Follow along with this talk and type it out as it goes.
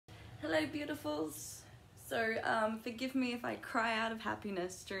Hello beautifuls. So forgive me if I cry out of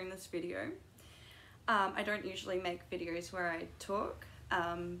happiness during this video. I don't usually make videos where I talk,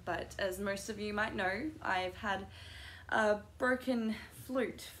 but as most of you might know, I've had a broken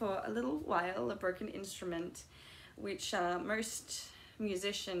flute for a little while, a broken instrument, which most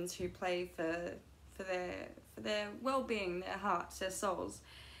musicians who play for their well-being, their hearts, their souls,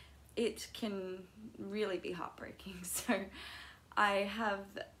 it can really be heartbreaking. So I have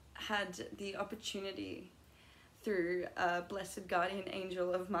had the opportunity through a blessed guardian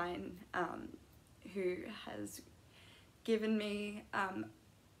angel of mine who has given me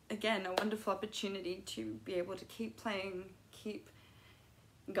again a wonderful opportunity to be able to keep playing, keep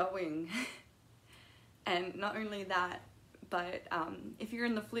going. And not only that, but if you're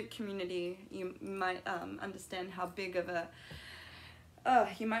in the flute community, you might understand how big of a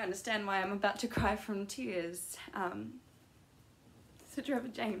you might understand why I'm about to cry from tears. So Trevor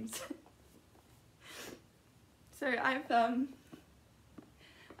James. So I've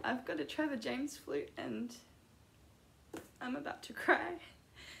got a Trevor James flute and I'm about to cry.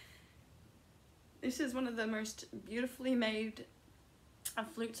 This is one of the most beautifully made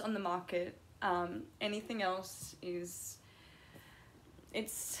flutes on the market. Anything else is,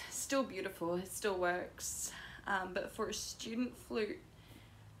 it's still beautiful, it still works, but for a student flute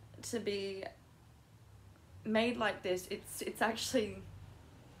to be made like this, it's actually,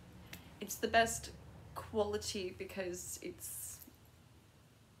 it's the best quality because it's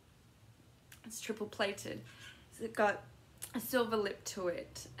triple plated. So it's got a silver lip to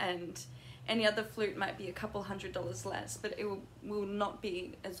it, and any other flute might be a couple $100 less, but it will not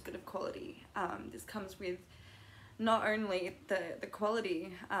be as good of quality. This comes with not only the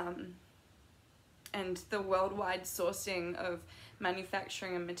quality and the worldwide sourcing of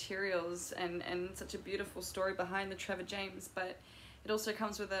manufacturing and materials and such a beautiful story behind the Trevor James, but it also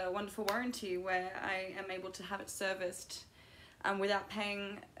comes with a wonderful warranty where I am able to have it serviced without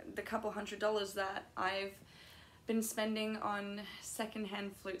paying the couple $100 that I've been spending on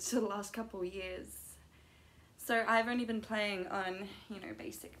secondhand flutes for the last couple of years. So I've only been playing on, you know,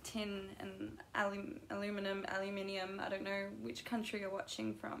 basic tin and aluminium, I don't know which country you're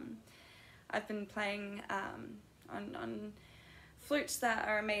watching from. I've been playing on flutes that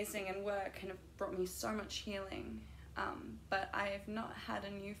are amazing and work and have brought me so much healing, but I have not had a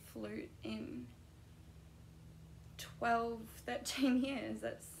new flute in 12, 13 years.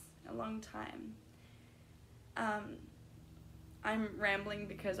 That's a long time. I'm rambling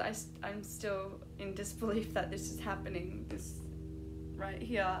because I'm still in disbelief that this is happening, this right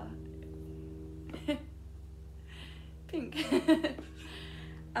here. Pink.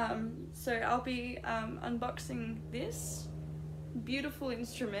 So I'll be unboxing this beautiful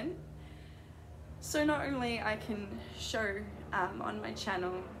instrument, so not only I can show on my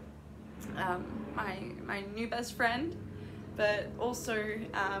channel my new best friend, but also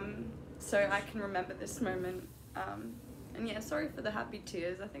so I can remember this moment. And yeah, sorry for the happy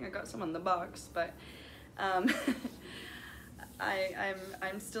tears. I think I got some on the box, but I'm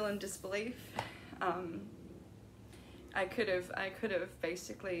still in disbelief. I could have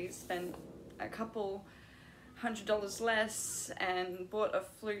basically spent a couple $100 less and bought a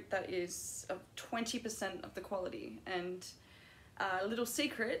flute that is of 20% of the quality. And a little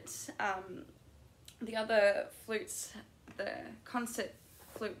secret, the other flutes, the concert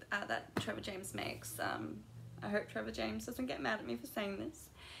flute that Trevor James makes, I hope Trevor James doesn't get mad at me for saying this,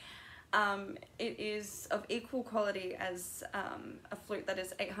 it is of equal quality as a flute that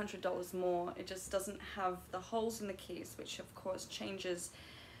is $800 more. It just doesn't have the holes in the keys, which of course changes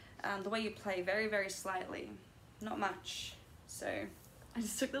the way you play very, very slightly. Not much. So I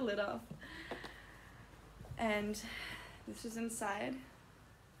just took the lid off. And this is inside.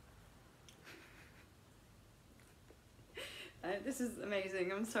 This is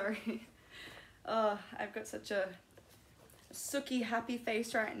amazing, I'm sorry. Oh, I've got such a sooky happy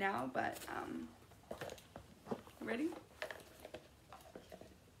face right now, but ready?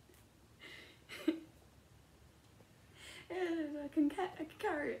 I can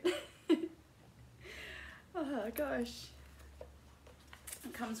carry it. Oh gosh.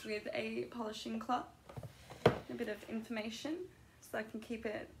 It comes with a polishing cloth, a bit of information so I can keep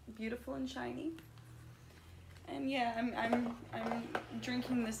it beautiful and shiny. And yeah, I'm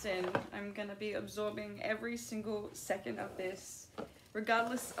drinking this in. I'm gonna be absorbing every single second of this,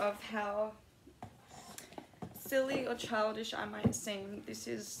 regardless of how silly or childish I might seem. This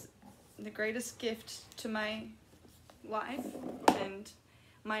is the greatest gift to my life and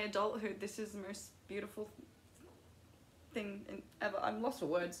my adulthood. This is the most beautiful thing ever. I'm lost for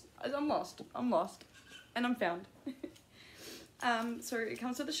words. I'm lost, and I'm found. So it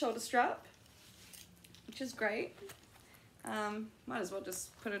comes with a shoulder strap, which is great. Might as well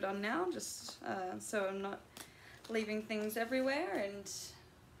just put it on now, just so I'm not leaving things everywhere. And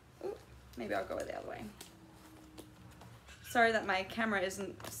ooh, maybe I'll go the other way. Sorry that my camera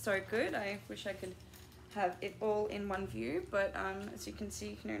isn't so good. I wish I could have it all in one view, but as you can see,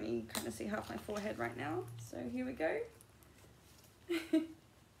 you can only kind of see half my forehead right now. So here we go.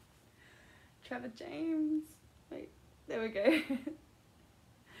 Trevor James. Wait, there we go.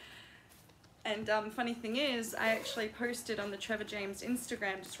 And funny thing is, I actually posted on the Trevor James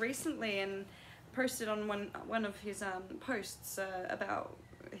Instagram just recently, and posted on one of his posts about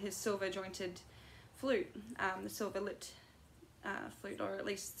his silver jointed flute, the silver lipped flute, or at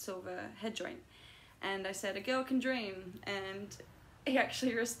least silver head joint. And I said, a girl can dream, and he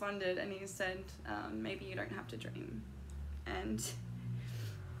actually responded and he said, maybe you don't have to dream. And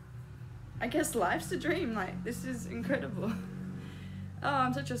I guess life's a dream. Like, this is incredible. Oh,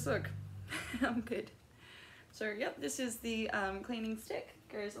 I'm such a sook. I'm good. So yep, this is the cleaning stick.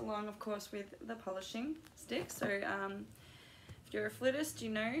 Goes along, of course, with the polishing stick. So if you're a flutist, you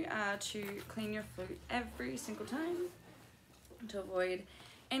know to clean your flute every single time to avoid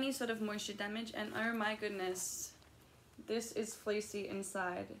any sort of moisture damage. And oh my goodness, this is fleecy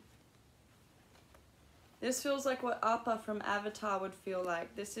inside. This feels like what Appa from Avatar would feel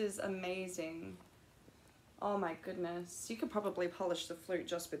like. This is amazing. Oh my goodness. You could probably polish the flute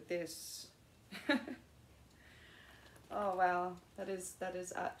just with this. Oh wow, that is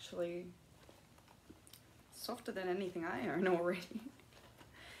actually softer than anything I own already.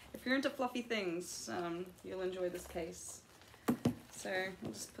 If you're into fluffy things, you'll enjoy this case. So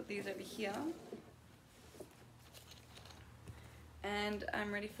I'll just put these over here. And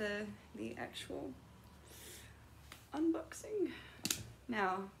I'm ready for the actual unboxing.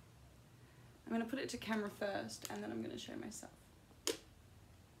 Now, I'm going to put it to camera first, and then I'm going to show myself.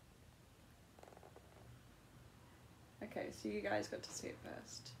 Okay, so you guys got to see it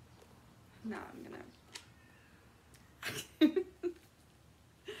first. Now I'm going to...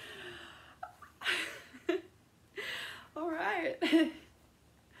 Alright.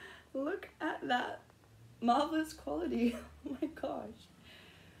 Look at that marvelous quality. Oh my gosh.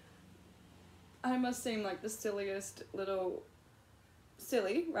 I must seem like the silliest little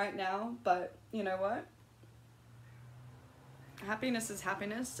silly right now, but you know what? Happiness is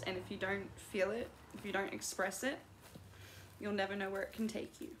happiness, and if you don't feel it, if you don't express it, you'll never know where it can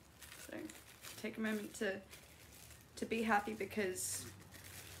take you. So take a moment to be happy, because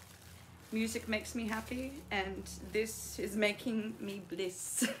music makes me happy, and this is making me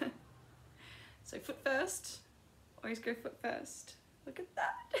bliss. So foot first, always go foot first. Look at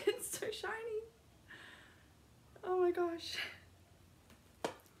that, it's so shiny. Oh my gosh.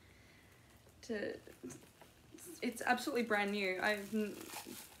 It's absolutely brand new. I've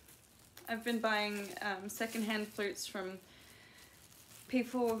been buying secondhand flutes from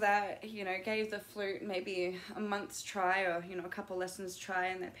people that, you know, gave the flute maybe a month's try, or, you know, a couple lessons try,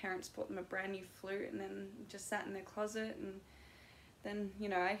 and their parents bought them a brand new flute, and then just sat in their closet, and then, you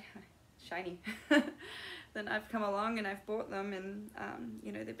know, shiny. Then I've come along and I've bought them, and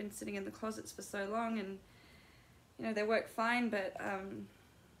you know, they've been sitting in the closets for so long, and you know, they work fine, but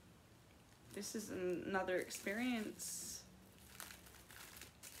this is another experience.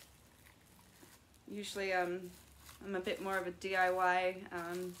 Usually I'm a bit more of a DIY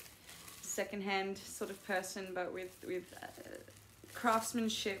secondhand sort of person, but with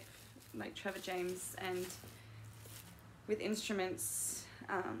craftsmanship like Trevor James, and with instruments,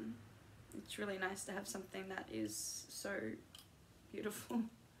 it's really nice to have something that is so beautiful.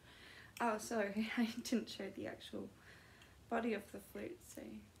 Oh, sorry, I didn't show the actual body of the flute, so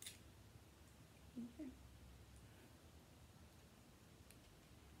okay.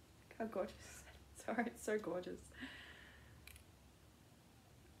 How gorgeous. Sorry, it's so gorgeous.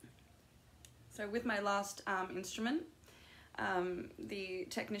 So with my last instrument, the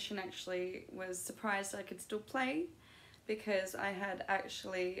technician actually was surprised I could still play, because I had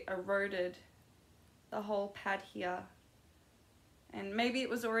actually eroded the whole pad here, and maybe it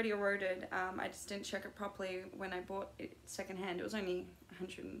was already eroded. I just didn't check it properly when I bought it secondhand. It was only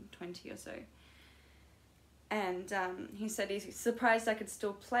 120 or so. And he said he's surprised I could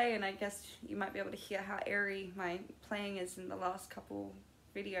still play, and I guess you might be able to hear how airy my playing is in the last couple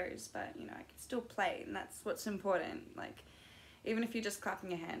videos, but you know, I can still play, and that's what's important. Like, even if you're just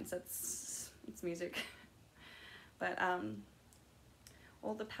clapping your hands, it's music. But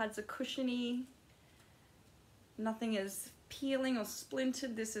all the pads are cushiony, nothing is peeling or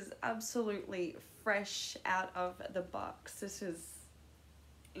splintered. This is absolutely fresh out of the box. This is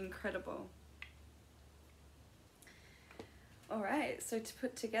incredible. Alright, so to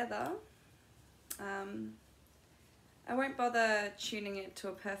put together, I won't bother tuning it to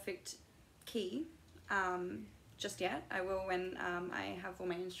a perfect key just yet. I will when I have all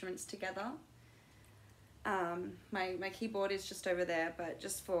my instruments together. My keyboard is just over there, but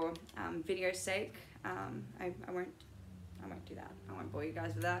just for video's sake, I won't do that. I won't bore you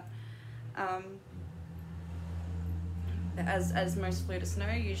guys with that. As most flutists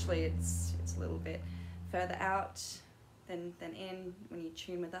know, usually it's a little bit further out than in when you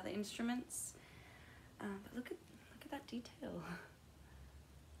tune with other instruments. But look at that detail.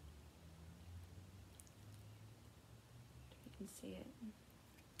 You can see it.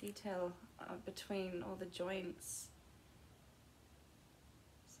 Detail between all the joints.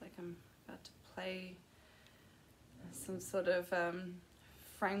 It's like I'm about to play some sort of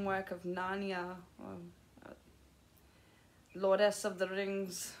framework of Narnia or Lordess of the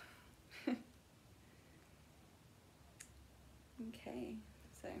Rings. Okay,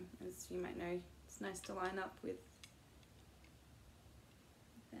 so as you might know, it's nice to line up with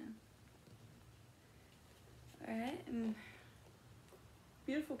there. Alright, and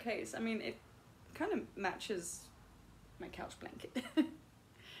beautiful case. I mean, it kind of matches my couch blanket.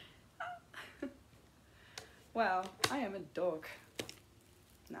 Wow, I am a dog.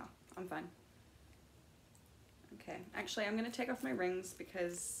 No, I'm fine. Okay, actually I'm going to take off my rings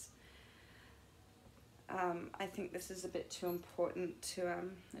because I think this is a bit too important to, I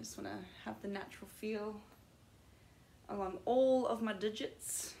just want to have the natural feel along all of my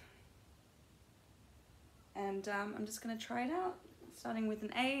digits. And I'm just going to try it out, starting with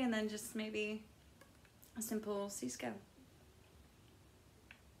an A and then just maybe a simple C scale.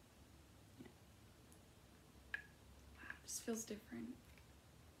 Yeah. Wow, it just feels different.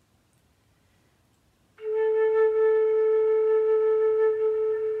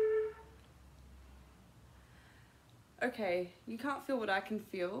 Okay, you can't feel what I can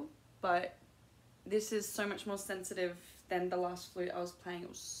feel, but this is so much more sensitive than the last flute I was playing. It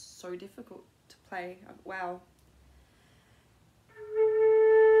was so difficult to play. Wow.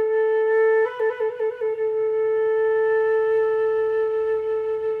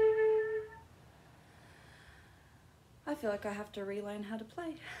 I feel like I have to relearn how to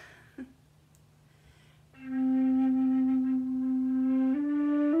play.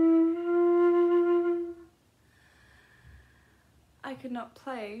 I could not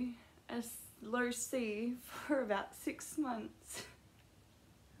play a low C for about 6 months.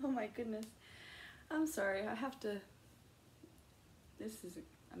 Oh my goodness. I'm sorry, I have to... This is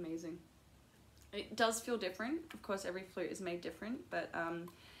amazing. It does feel different. Of course, every flute is made different, but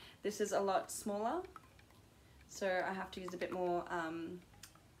this is a lot smaller. So I have to use a bit more, I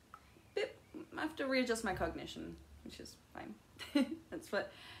have to readjust my cognition, which is fine. That's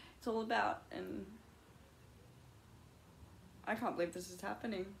what it's all about, and I can't believe this is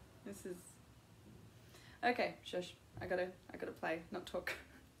happening. This is... Okay, shush. I gotta play, not talk.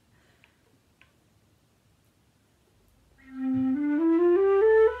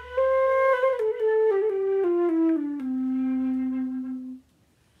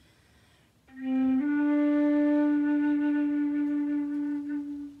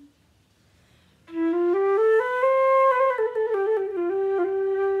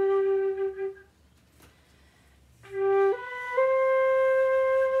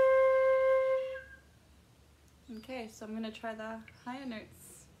 Okay, so I'm gonna try the higher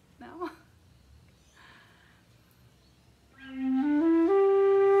notes now.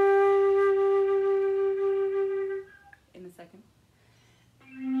 In a second.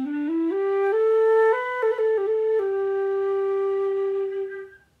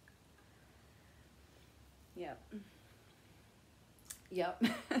 Yep. Yep.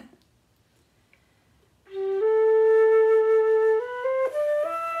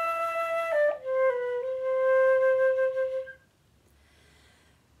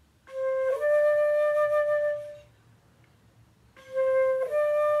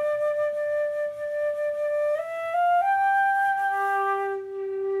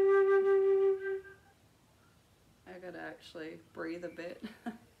 Actually breathe a bit.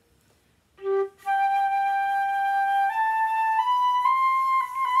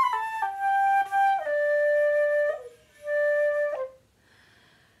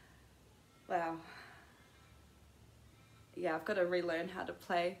 Wow. Yeah, I've got to relearn how to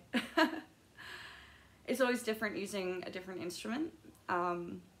play. It's always different using a different instrument.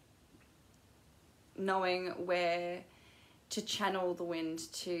 Knowing where to channel the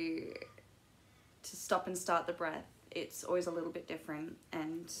wind to stop and start the breath, it's always a little bit different.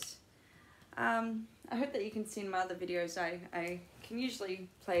 And I hope that you can see in my other videos I can usually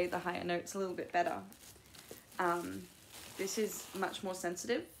play the higher notes a little bit better, this is much more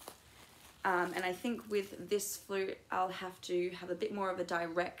sensitive. And I think with this flute, I'll have to have a bit more of a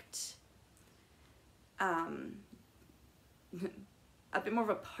direct, a bit more of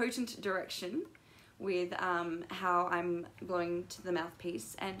a potent direction with how I'm blowing to the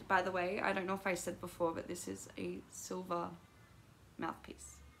mouthpiece. And by the way, I don't know if I said before, but this is a silver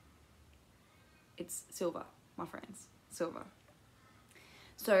mouthpiece. It's silver, my friends, silver.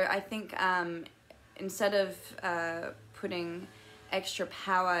 So I think instead of putting extra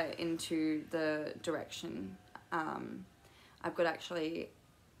power into the direction, I've got actually,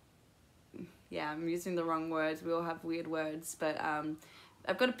 yeah, I'm using the wrong words, we all have weird words, but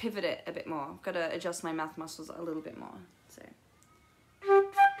I've got to pivot it a bit more. I've got to adjust my mouth muscles a little bit more, so.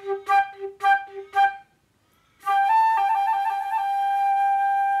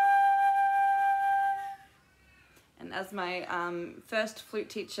 And as my first flute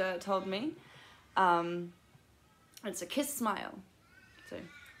teacher told me, it's a kiss smile, so.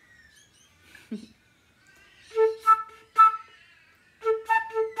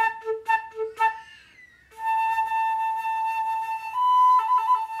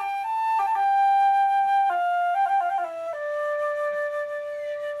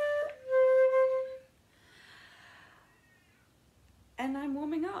 And I'm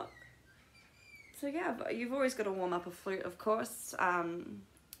warming up. So yeah, but you've always got to warm up a flute, of course.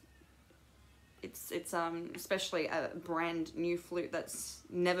 It's especially a brand new flute that's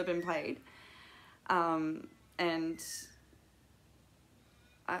never been played. And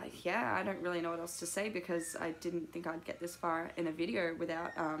yeah, I don't really know what else to say because I didn't think I'd get this far in a video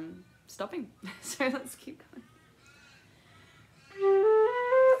without stopping. So let's keep going.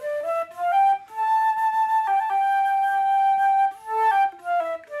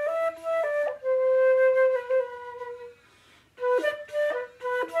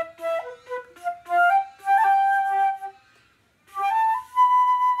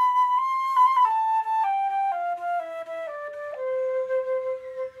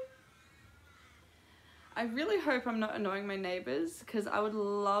 I really hope I'm not annoying my neighbors because I would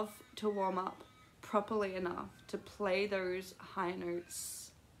love to warm up properly enough to play those high notes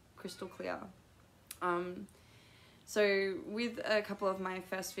crystal clear. So with a couple of my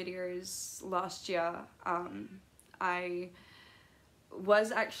first videos last year, I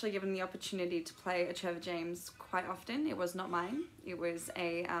was actually given the opportunity to play a Trevor James quite often. It was not mine, it was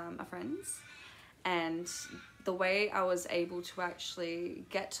a friend's. And the way I was able to actually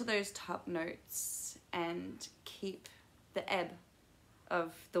get to those top notes and keep the ebb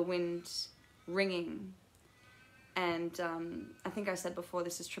of the wind ringing, and I think I said before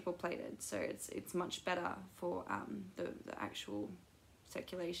this is triple plated, so it's much better for the actual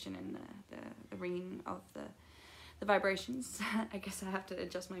circulation and the ringing of the vibrations. I guess I have to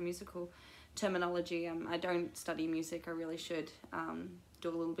adjust my musical terminology. I don't study music. I really should do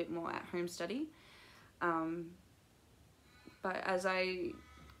a little bit more at home study. But as I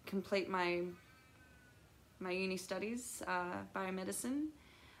complete my uni studies, biomedicine,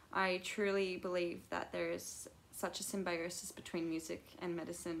 I truly believe that there is such a symbiosis between music and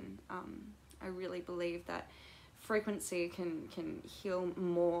medicine. I really believe that frequency can heal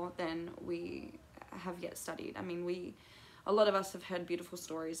more than we have yet studied. I mean, a lot of us have heard beautiful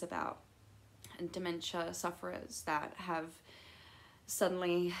stories about dementia sufferers that have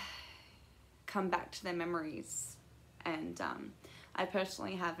suddenly come back to their memories, and I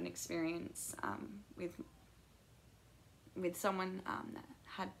personally have an experience with someone that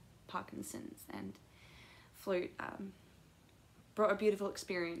had Parkinson's, and Flute brought a beautiful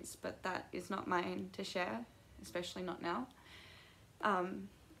experience, but that is not mine to share, especially not now.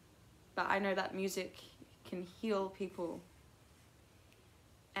 But I know that music can heal people,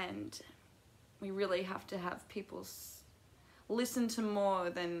 and we really have to have people listen to more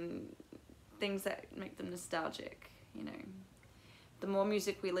than things that make them nostalgic, you know. The more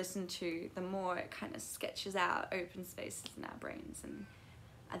music we listen to, the more it kind of sketches out open spaces in our brains, and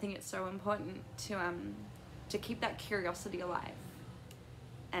I think it's so important to keep that curiosity alive.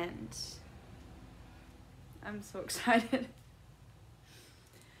 And I'm so excited.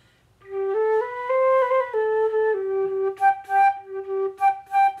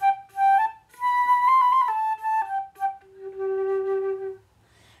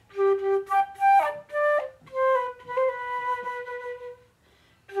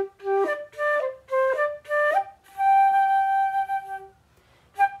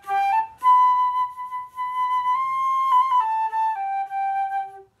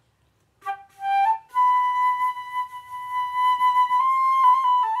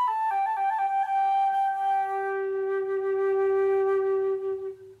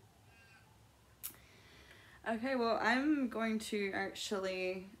 Okay, well, I'm going to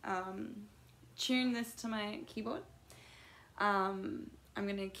actually tune this to my keyboard. I'm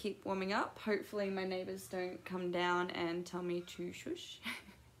going to keep warming up. Hopefully my neighbours don't come down and tell me to shush.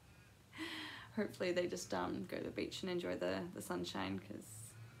 Hopefully they just go to the beach and enjoy the sunshine, because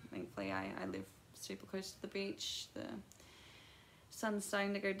thankfully I live super close to the beach. The sun's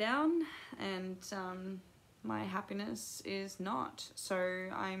starting to go down, and my happiness is not. So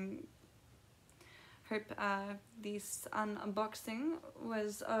I'm hope this unboxing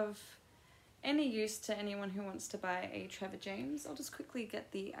was of any use to anyone who wants to buy a Trevor James. I'll just quickly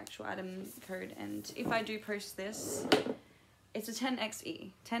get the actual item code, and if I do post this, it's a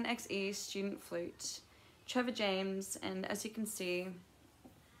 10xe student flute, Trevor James, and as you can see,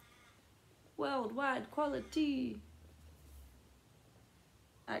 worldwide quality.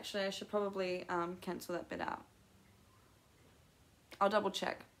 Actually, I should probably cancel that bit out. I'll double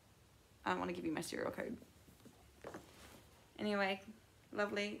check. I don't want to give you my serial code. Anyway,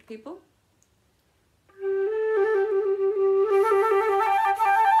 lovely people.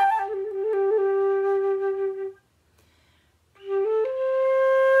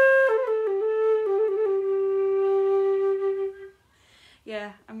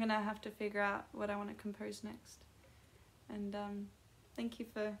 Yeah, I'm gonna have to figure out what I want to compose next. And thank you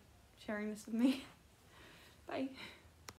for sharing this with me. Bye.